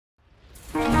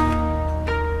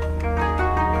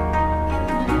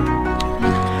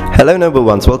Hello noble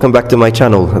ones, welcome back to my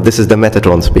channel. This is the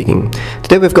Metatron speaking.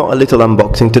 Today we've got a little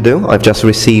unboxing to do. I've just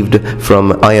received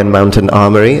from Iron Mountain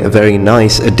Armory a very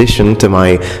nice addition to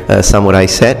my samurai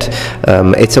set.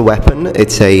 It's a weapon,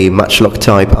 it's a matchlock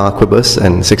type arquebus,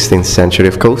 and 16th century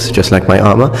of course, just like my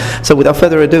armor. So without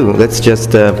further ado, let's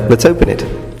open it.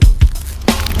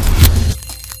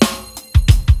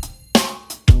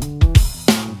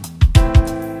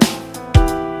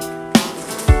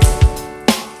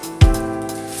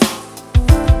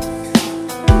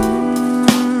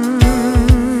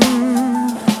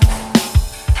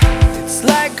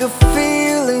 A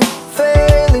feeling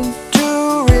failing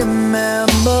to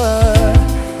remember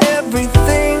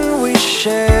everything we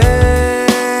shared.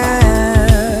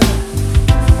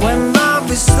 When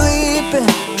love is sleeping,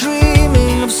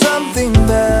 dreaming of something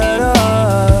better,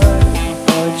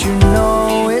 but you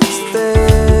know it's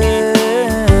there.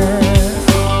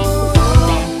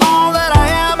 All that I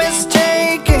am is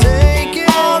taking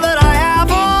all that I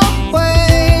have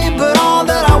away, but all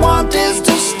that I want is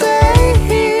to stay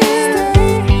here.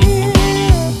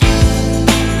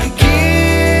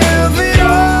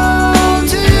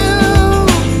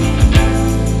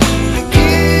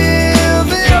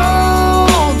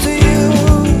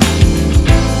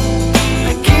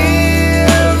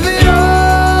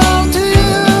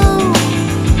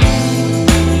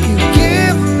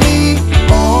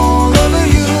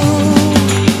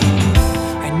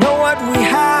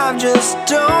 Just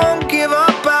don't give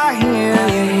up, I hear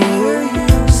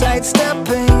you.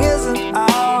 Sidestepping isn't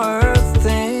our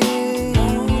thing.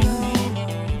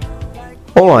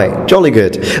 Alright, jolly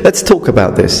good. Let's talk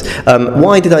about this.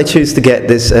 Why did I choose to get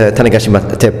this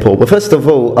Tanegashima-teppō? Well, first of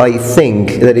all, I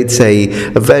think that it's a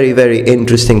very, very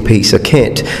interesting piece of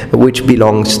kit which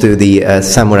belongs to the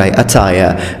samurai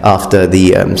attire after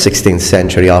the 16th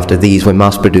century, after these were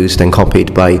mass-produced and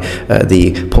copied by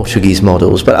the Portuguese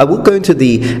models. But I will go into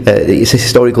the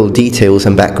historical details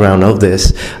and background of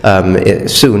this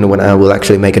soon, when I will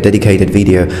actually make a dedicated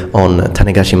video on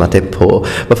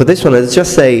Tanegashima-teppō. But for this one, let's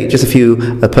just say just a few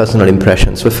personal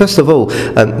impressions. Well, first of all,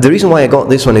 the reason why I got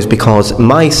this one is because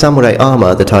my samurai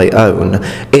armor that I own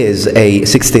is a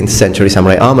 16th century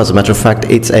samurai armor. As a matter of fact,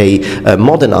 it's a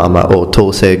modern armor, or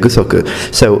Tosei Gusoku.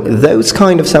 So those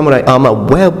kind of samurai armor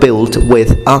were built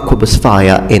with arquebus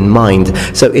fire in mind.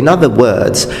 So in other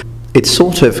words, it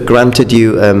sort of granted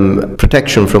you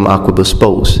protection from arquebus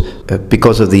bolts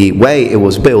because of the way it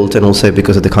was built, and also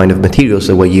because of the kind of materials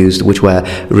that were used, which were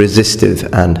resistive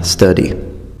and sturdy.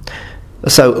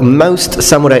 So most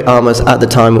samurai armors at the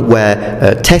time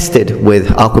were tested with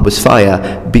arquebus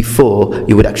fire before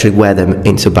you would actually wear them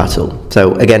into battle.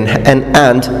 So again, and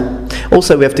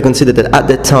also we have to consider that at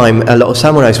that time a lot of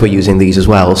samurais were using these as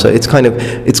well, so it's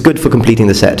good for completing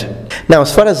the set. Now,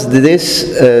 as far as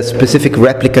this specific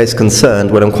replica is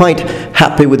concerned, well, I'm quite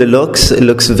happy with the looks. It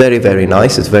looks very, very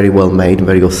nice. It's very well made,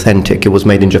 very authentic. It was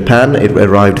made in Japan. It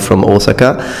arrived from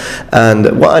Osaka,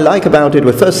 and what I like about it,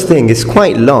 well, first thing, it's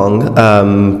quite long,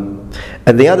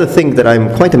 and the other thing that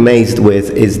I'm quite amazed with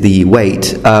is the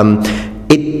weight.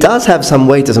 It does have some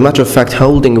weight. As a matter of fact,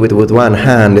 holding it with one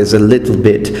hand is a little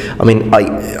bit, I mean,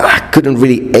 I couldn't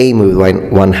really aim with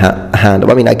one hand.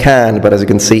 I mean, I can, but as you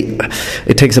can see,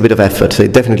 it takes a bit of effort, so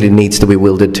it definitely needs to be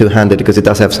wielded two-handed because it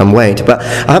does have some weight. But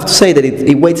I have to say that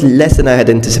it weighs less than I had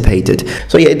anticipated.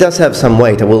 So yeah, it does have some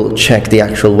weight. I will check the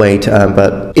actual weight,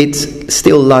 but it's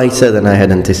still lighter than I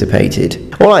had anticipated.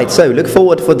 Alright, so look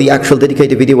forward for the actual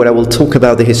dedicated video where I will talk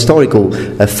about the historical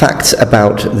facts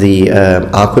about the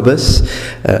arquebuses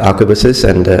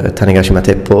and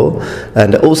Tanegashima-teppō.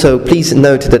 And also, please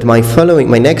note that my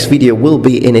next video will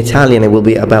be in Italian. It will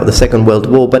be about the Second World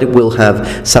War, but it will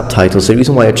have subtitles. The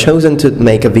reason why I've chosen to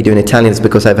make a video in Italian is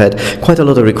because I've had quite a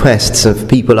lot of requests of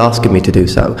people asking me to do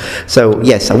so. So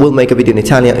yes, I will make a video in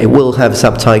Italian. It will have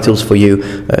subtitles for you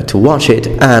to watch it,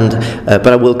 and but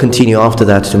I will continue after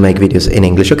that to make videos in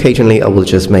English. Occasionally I will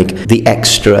just make the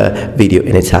extra video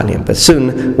in Italian, but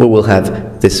soon we will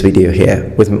have this video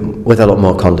here with a lot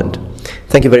more content.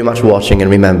 Thank you very much for watching, and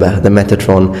remember, the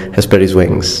Metatron has spread his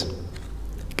wings.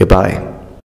 Goodbye.